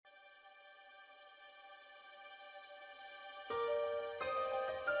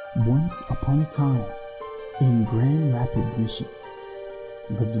Once upon a time, in Grand Rapids, Michigan,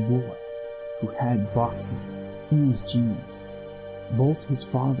 lived a boy who had boxing in his genes. Both his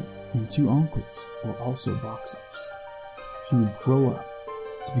father and two uncles were also boxers. He would grow up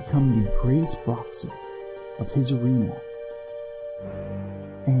to become the greatest boxer of his arena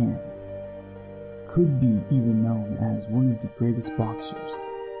and could be even known as one of the greatest boxers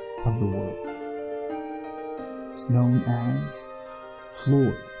of the world. It's known as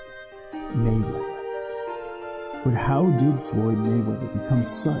Floyd Mayweather. But how did Floyd Mayweather become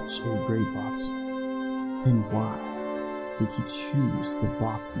such a great boxer? And why did he choose the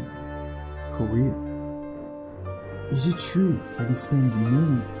boxing career? Is it true that he spends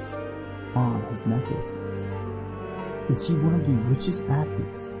millions on his necklaces? Is he one of the richest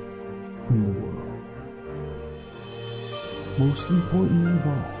athletes in the world? Most importantly of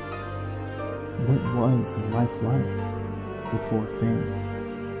all, what was his life like before fame?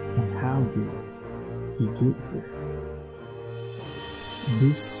 And how did he get here?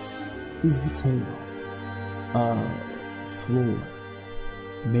 This is the tale of Floyd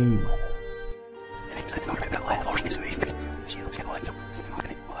Mayweather.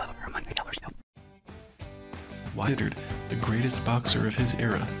 Considered the greatest boxer of his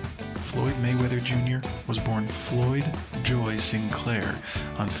era, Floyd Mayweather Jr. was born Floyd Joy Sinclair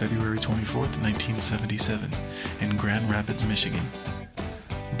on February 24, 1977, in Grand Rapids, Michigan.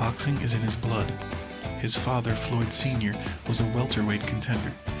 Boxing is in his blood. His father, Floyd Sr., was a welterweight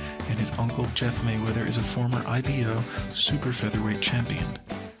contender, and his uncle, Jeff Mayweather, is a former IBO super featherweight champion.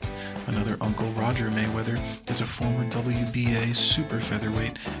 Another uncle, Roger Mayweather, is a former WBA super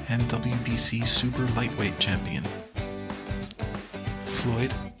featherweight and WBC super lightweight champion.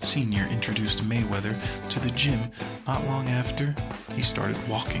 Floyd Sr. introduced Mayweather to the gym not long after he started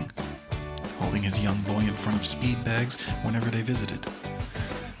walking, holding his young boy in front of speed bags whenever they visited.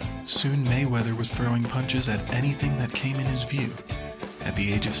 Soon Mayweather was throwing punches at anything that came in his view. At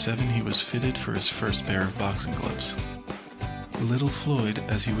the age of 7, he was fitted for his first pair of boxing gloves. Little Floyd,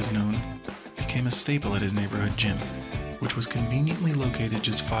 as he was known, became a staple at his neighborhood gym, which was conveniently located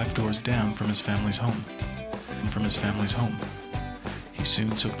just 5 doors down from his family's home. He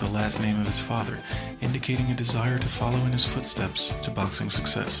soon took the last name of his father, indicating a desire to follow in his footsteps to boxing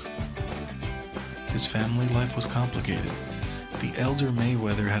success. His family life was complicated. The elder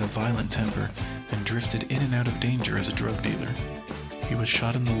Mayweather had a violent temper and drifted in and out of danger as a drug dealer. He was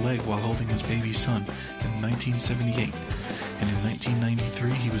shot in the leg while holding his baby son in 1978, and in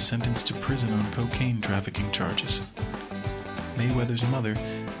 1993 he was sentenced to prison on cocaine trafficking charges. Mayweather's mother,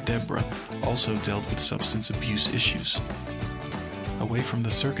 Deborah, also dealt with substance abuse issues. Away from the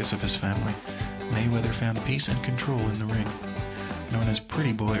circus of his family, Mayweather found peace and control in the ring. Known as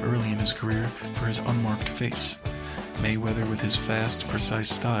Pretty Boy early in his career for his unmarked face, Mayweather, with his fast, precise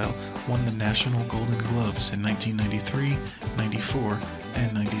style, won the National Golden Gloves in 1993, 94,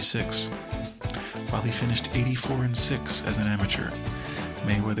 and 96. While he finished 84-6 as an amateur,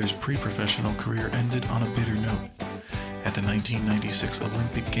 Mayweather's pre-professional career ended on a bitter note. At the 1996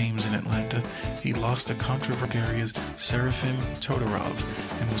 Olympic Games in Atlanta, he lost to Bulgaria's Serafim Todorov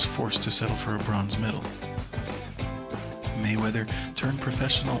and was forced to settle for a bronze medal. Mayweather turned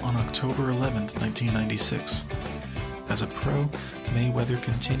professional on October 11, 1996. As a pro, Mayweather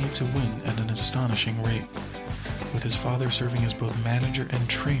continued to win at an astonishing rate, with his father serving as both manager and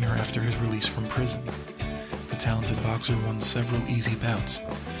trainer after his release from prison. The talented boxer won several easy bouts.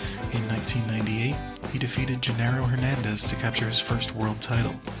 In 1998, he defeated Genaro Hernandez to capture his first world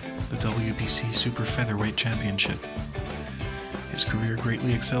title, the WBC Super Featherweight Championship. His career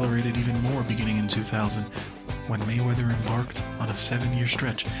greatly accelerated even more beginning in 2000, when Mayweather embarked on a 7-year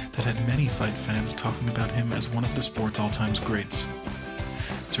stretch that had many fight fans talking about him as one of the sport's all-time greats.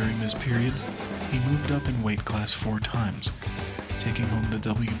 During this period, he moved up in weight class 4 times, taking home the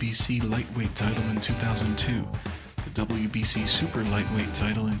WBC lightweight title in 2002, the WBC super lightweight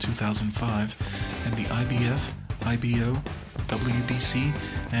title in 2005, and the IBF, IBO, WBC,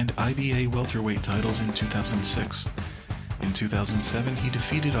 and IBA welterweight titles in 2006. In 2007, he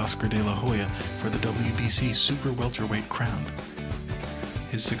defeated Oscar De La Hoya for the WBC super welterweight crown.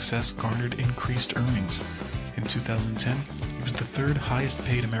 His success garnered increased earnings. In 2010, he was the 3rd highest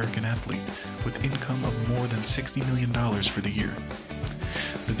paid American athlete, with income of more than $60 million for the year.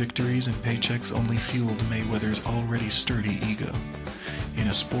 The victories and paychecks only fueled Mayweather's already sturdy ego. In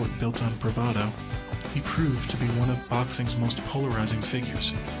a sport built on bravado, he proved to be one of boxing's most polarizing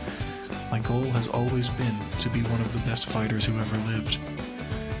figures. My goal has always been to be one of the best fighters who ever lived.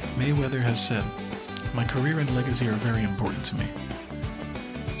 Mayweather has said, "My career and legacy are very important to me."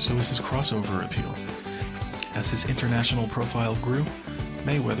 So is his crossover appeal. As his international profile grew,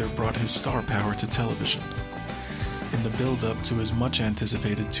 Mayweather brought his star power to television. In the build-up to his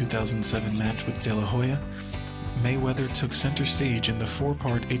much-anticipated 2007 match with De La Hoya, Mayweather took center stage in the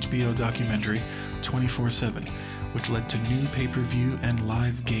 4-part HBO documentary 24/7, which led to new pay-per-view and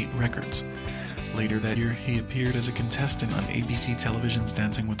live gate records. Later that year, he appeared as a contestant on ABC Television's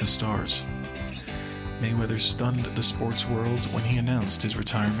Dancing with the Stars. Mayweather stunned the sports world when he announced his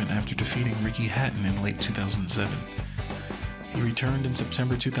retirement after defeating Ricky Hatton in late 2007. He returned in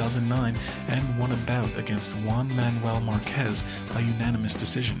September 2009 and won a bout against Juan Manuel Marquez by unanimous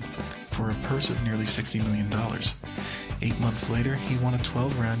decision for a purse of nearly $60 million. 8 months later, he won a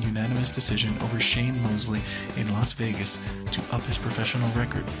 12-round unanimous decision over Shane Mosley in Las Vegas to up his professional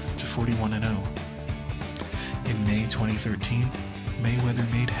record to 41-0. In May 2013, Mayweather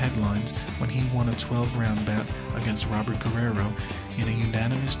made headlines when he won a 12-round bout against Robert Guerrero in a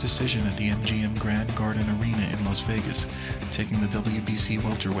unanimous decision at the MGM Grand Garden Arena in Las Vegas, taking the WBC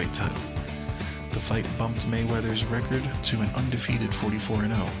welterweight title. The fight bumped Mayweather's record to an undefeated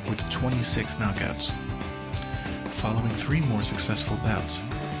 44-0 with 26 knockouts. Following 3 more successful bouts,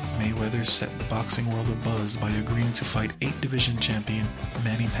 Mayweather set the boxing world abuzz by agreeing to fight 8-division champion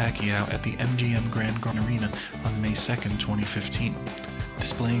Manny Pacquiao at the MGM Grand Garden Arena on May 2, 2015.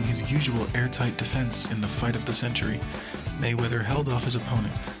 Displaying his usual airtight defense in the fight of the century, Mayweather held off his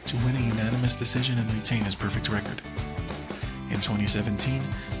opponent to win a unanimous decision and retain his perfect record. In 2017,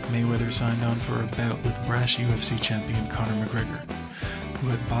 Mayweather signed on for a bout with brash UFC champion Conor McGregor, who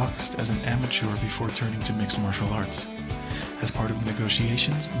had boxed as an amateur before turning to mixed martial arts. As part of the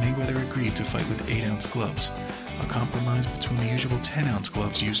negotiations, Mayweather agreed to fight with 8-ounce gloves, a compromise between the usual 10-ounce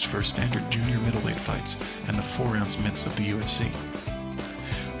gloves used for standard junior middleweight fights and the 4-ounce mitts of the UFC.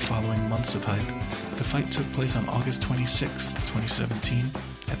 Following months of hype, the fight took place on August 26, 2017,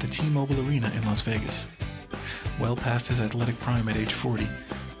 at the T-Mobile Arena in Las Vegas. Well past his athletic prime at age 40,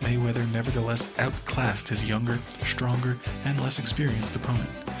 Mayweather nevertheless outclassed his younger, stronger, and less experienced opponent,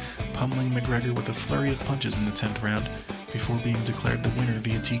 pummeling McGregor with a flurry of punches in the 10th round before being declared the winner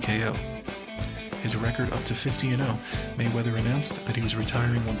via TKO. His record up to 50-0, Mayweather announced that he was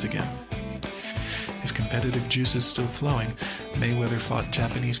retiring once again. His competitive juices still flowing, Mayweather fought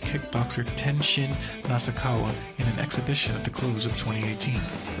Japanese kickboxer Tenshin Nasukawa in an exhibition at the close of 2018.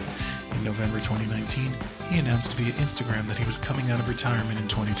 In November 2019, he announced via Instagram that he was coming out of retirement in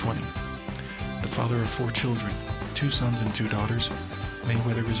 2020. The father of 4 children, 2 sons and 2 daughters,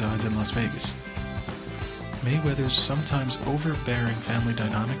 Mayweather resides in Las Vegas. Mayweather's sometimes overbearing family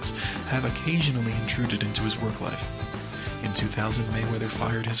dynamics have occasionally intruded into his work life. In 2000, Mayweather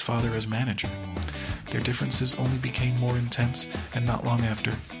fired his father as manager. Their differences only became more intense, and not long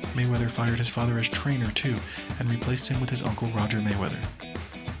after, Mayweather fired his father as trainer too, and replaced him with his uncle Roger Mayweather.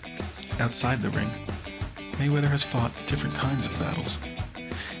 Outside the ring, Mayweather has fought different kinds of battles.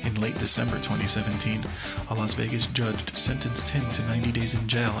 In late December 2017, a Las Vegas judge sentenced him to 90 days in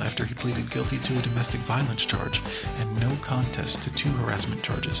jail after he pleaded guilty to a domestic violence charge and no contest to 2 harassment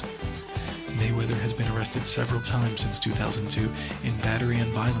charges. Mayweather has been arrested several times since 2002 in battery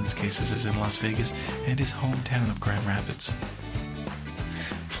and violence cases in Las Vegas and his hometown of Grand Rapids.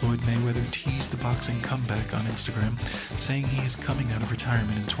 Floyd Mayweather teased the boxing comeback on Instagram, saying he is coming out of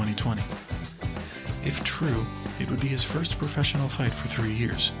retirement in 2020. If true, it would be his first professional fight for 3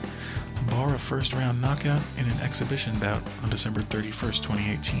 years, bar a first-round knockout in an exhibition bout on December 31st,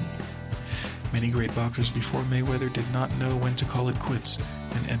 2018. Many great boxers before Mayweather did not know when to call it quits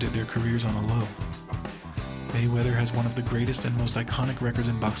and ended their careers on a low. Mayweather has one of the greatest and most iconic records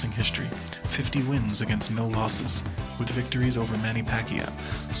in boxing history, 50 wins against no losses, with victories over Manny Pacquiao,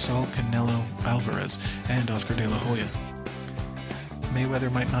 Saul Canelo Alvarez, and Oscar De La Hoya.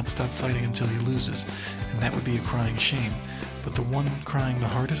 Mayweather might not stop fighting until he loses, and that would be a crying shame, but the one crying the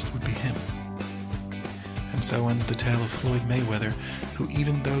hardest would be him. And so ends the tale of Floyd Mayweather, who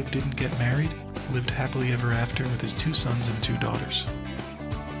even though didn't get married, lived happily ever after with his 2 sons and 2 daughters.